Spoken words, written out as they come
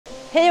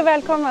Hej och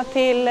välkomna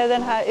till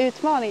den här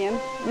utmaningen.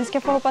 Vi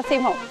ska få hoppa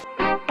simhopp.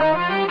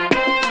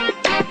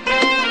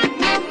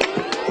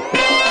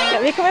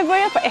 Vi kommer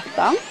börja på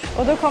ettan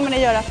och då kommer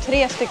ni göra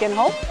 3 stycken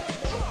hopp.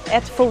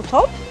 Ett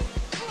fothopp,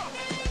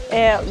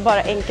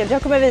 bara enkelt.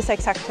 Jag kommer visa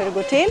exakt hur det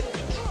går till.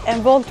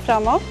 En volt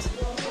framåt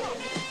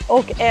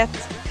och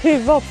ett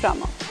huvudhopp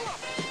framåt.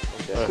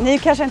 Ni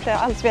kanske inte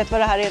alls vet vad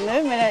det här är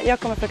nu, men jag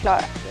kommer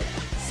förklara.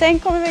 Sen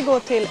kommer vi gå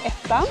till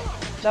ettan,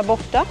 där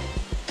borta.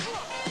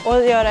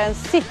 Och göra en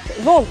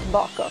sittvolt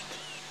bakåt.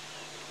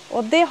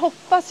 Och det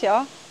hoppas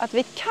jag att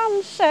vi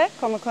kanske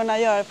kommer kunna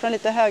göra från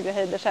lite högre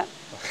höjder sen.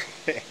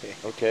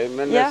 Okej,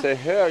 men när jag säger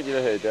högre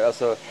höjder,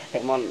 alltså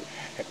om man...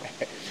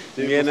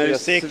 Menar du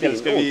cykel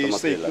ska vi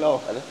cykla?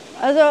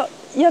 Alltså,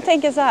 jag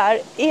tänker så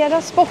här,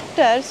 era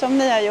sporter som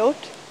ni har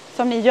gjort,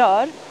 som ni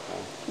gör,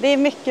 det är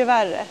mycket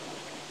värre.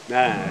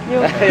 Nej,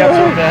 jo. Jag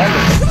tror inte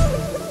heller.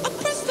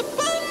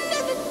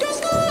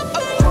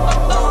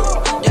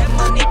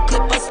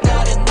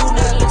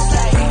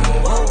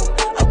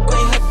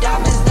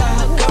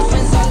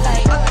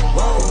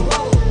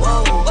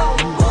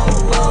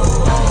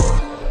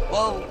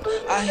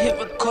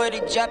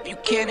 Job, you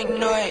can't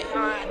ignore it.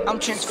 I'm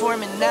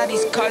transforming now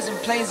these cars and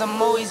planes,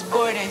 I'm always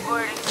boarding.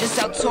 Just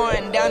out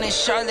touring down in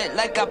Charlotte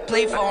like I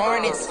play for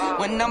Hornets.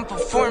 When I'm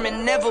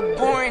performing, never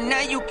boring,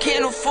 now you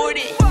can't afford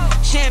it.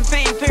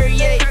 Champagne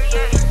Perrier,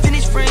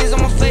 finish friends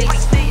on my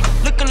face.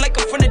 Looking like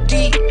I'm from the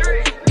deep.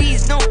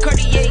 These no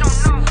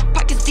Cartiers.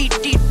 Pockets deep,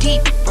 deep,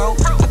 deep, bro.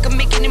 I can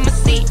make it in my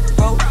seat,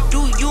 bro. Do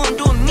you, I'm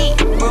doing me,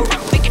 bro.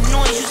 Making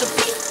noise, use a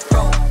beat,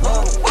 bro.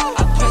 Whoa.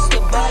 I press the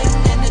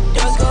button and the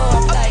doors go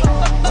off like,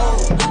 whoa.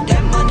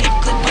 That money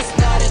clip was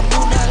not a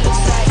new, now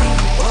looks like,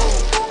 whoa.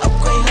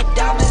 Upgrade her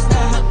diamonds,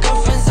 now her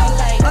girlfriends are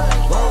like,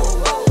 whoa,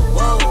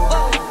 whoa,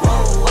 whoa,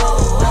 whoa,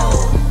 whoa.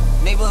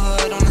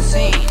 Neighborhood on the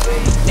scene,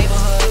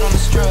 neighborhood on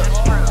the strip.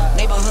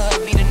 Neighborhood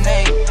be the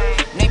name,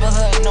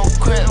 neighborhood no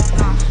crib.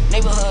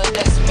 Neighborhood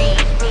that's me,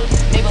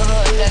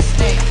 neighborhood that's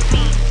thick.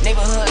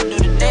 Neighborhood do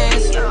the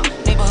dance,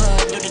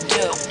 neighborhood do the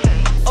deal.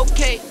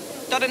 Okay,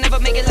 thought I'd never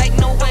make it like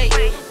no way.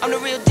 I'm the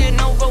real deal,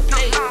 no role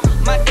play.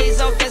 My days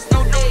off, that's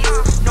no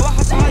days. No, I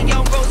hustle hard,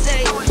 young rose.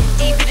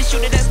 Even the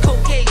shooter, that's cold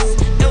case.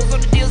 Those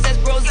on the deals, that's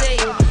rose.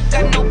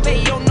 Got no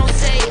pay, yo, no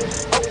say.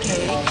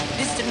 Okay,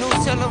 this the news,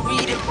 tell her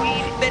read it.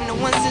 Been the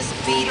ones that's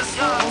feed us.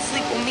 Don't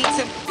sleep with me,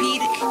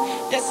 Tempur-Pedic.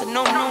 That's a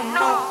no, no,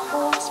 no.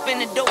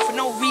 Spending dope for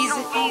no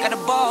reason. Got a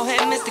ball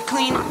head, Mr.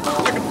 Cleaner.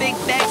 For the big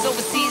bags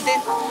overseas,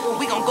 then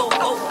we gon' go,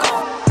 go, go.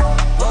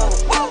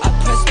 Whoa, I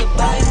press the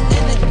button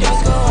and the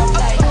doors go off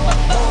like,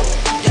 whoa.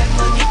 That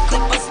money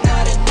clip was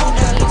not a new,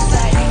 now looks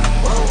like,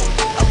 whoa.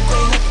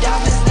 Upgrade her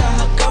diamonds, now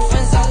her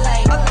girlfriends are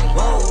like,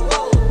 whoa,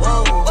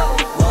 whoa, whoa,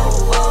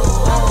 whoa,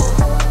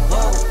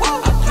 whoa.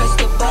 I press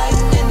the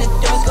button and the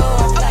doors go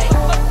off like,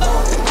 whoa.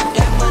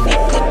 That money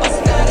clip was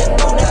not a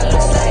new, now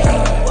looks like,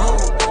 whoa.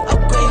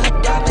 Upgrade her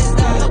diamonds,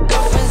 now her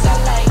girlfriends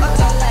are like,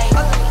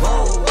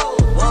 whoa,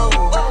 whoa,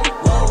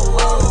 whoa,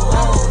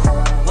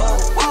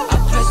 whoa. I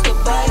press the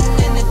button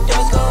and the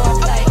doors go off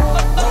like,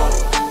 whoa.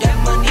 That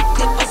money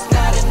clip was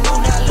not a new,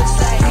 now looks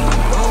like,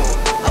 whoa.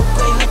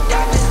 Upgrade her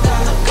diamonds, now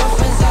her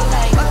girlfriends are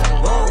like,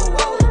 whoa,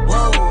 whoa.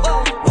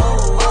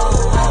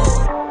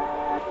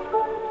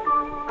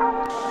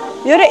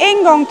 Gör det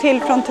en gång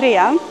till från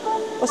 3:an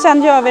och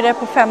sen gör vi det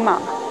på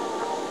 5:an.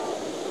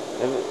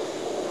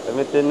 Är vi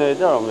inte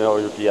nöjda om vi har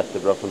gjort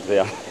jättebra från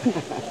 3:an?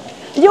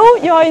 Jo,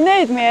 jag är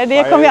nöjd med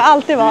det. Det kommer jag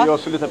alltid vara. Jag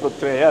slutar på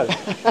 3:or.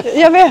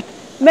 Jag vet,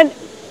 men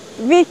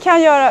vi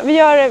kan göra,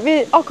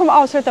 vi kommer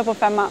avsluta på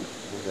 5:an.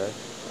 Okej.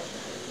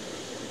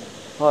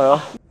 Ja.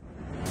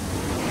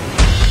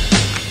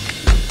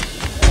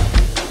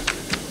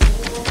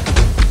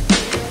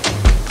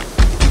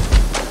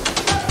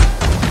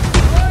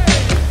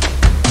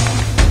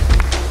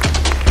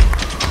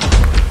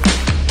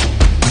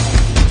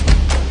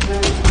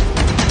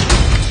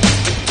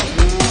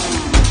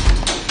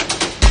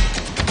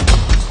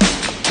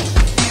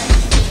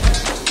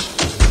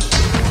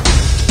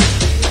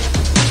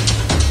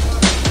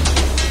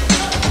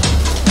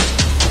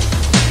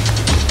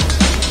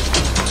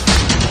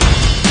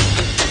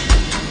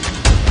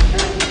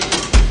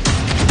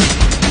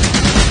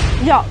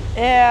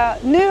 Ja,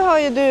 nu har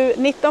ju du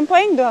 19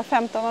 poäng, du har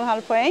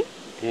 15,5 poäng.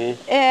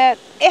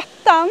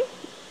 Ettan,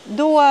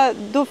 då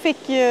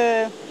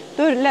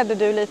ledde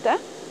du lite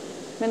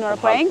med några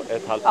poäng.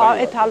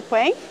 Ett halvt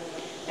poäng.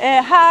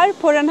 Här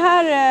på den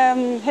här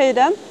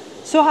höjden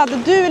så hade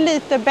du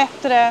lite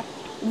bättre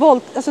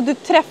volt, alltså du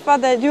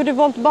gjorde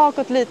volt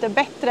bakåt lite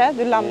bättre,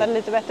 du landade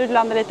lite bättre, du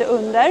landade lite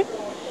under.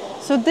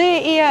 Så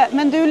det är,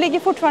 men du ligger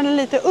fortfarande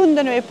lite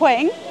under nu i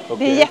poäng. Okay.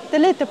 Det är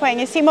jättelite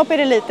poäng, i simhopp är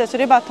det lite så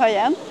det är bara att ta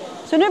igen.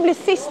 Så nu blir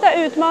sista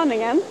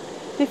utmaningen.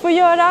 Ni får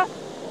göra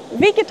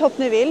vilket hopp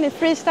ni vill. Ni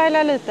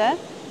freestylar lite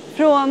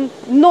från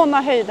någon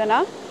av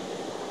höjderna.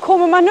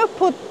 Kommer man upp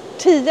på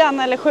 10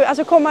 eller 7,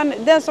 alltså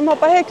den som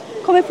hoppar högt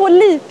kommer få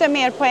lite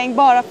mer poäng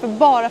bara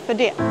för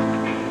det.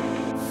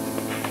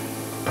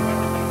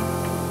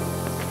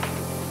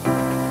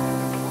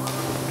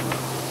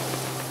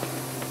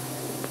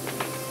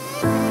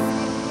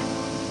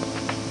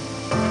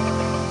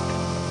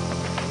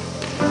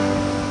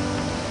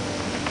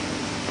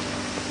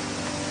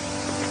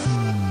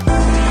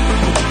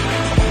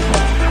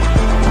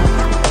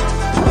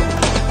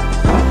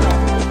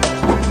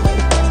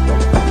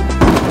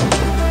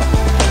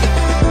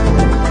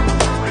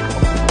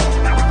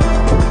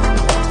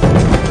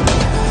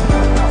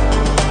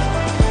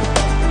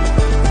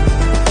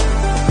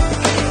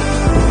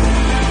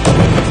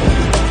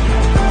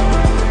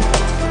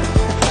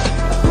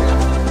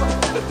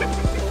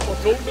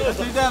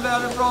 vi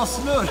hade bra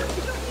snurr.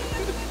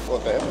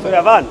 Så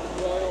jag vann.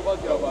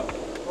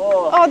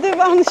 Ja, du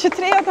vann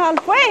 23,5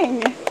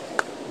 poäng.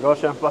 Bra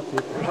kämpat.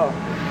 Ja.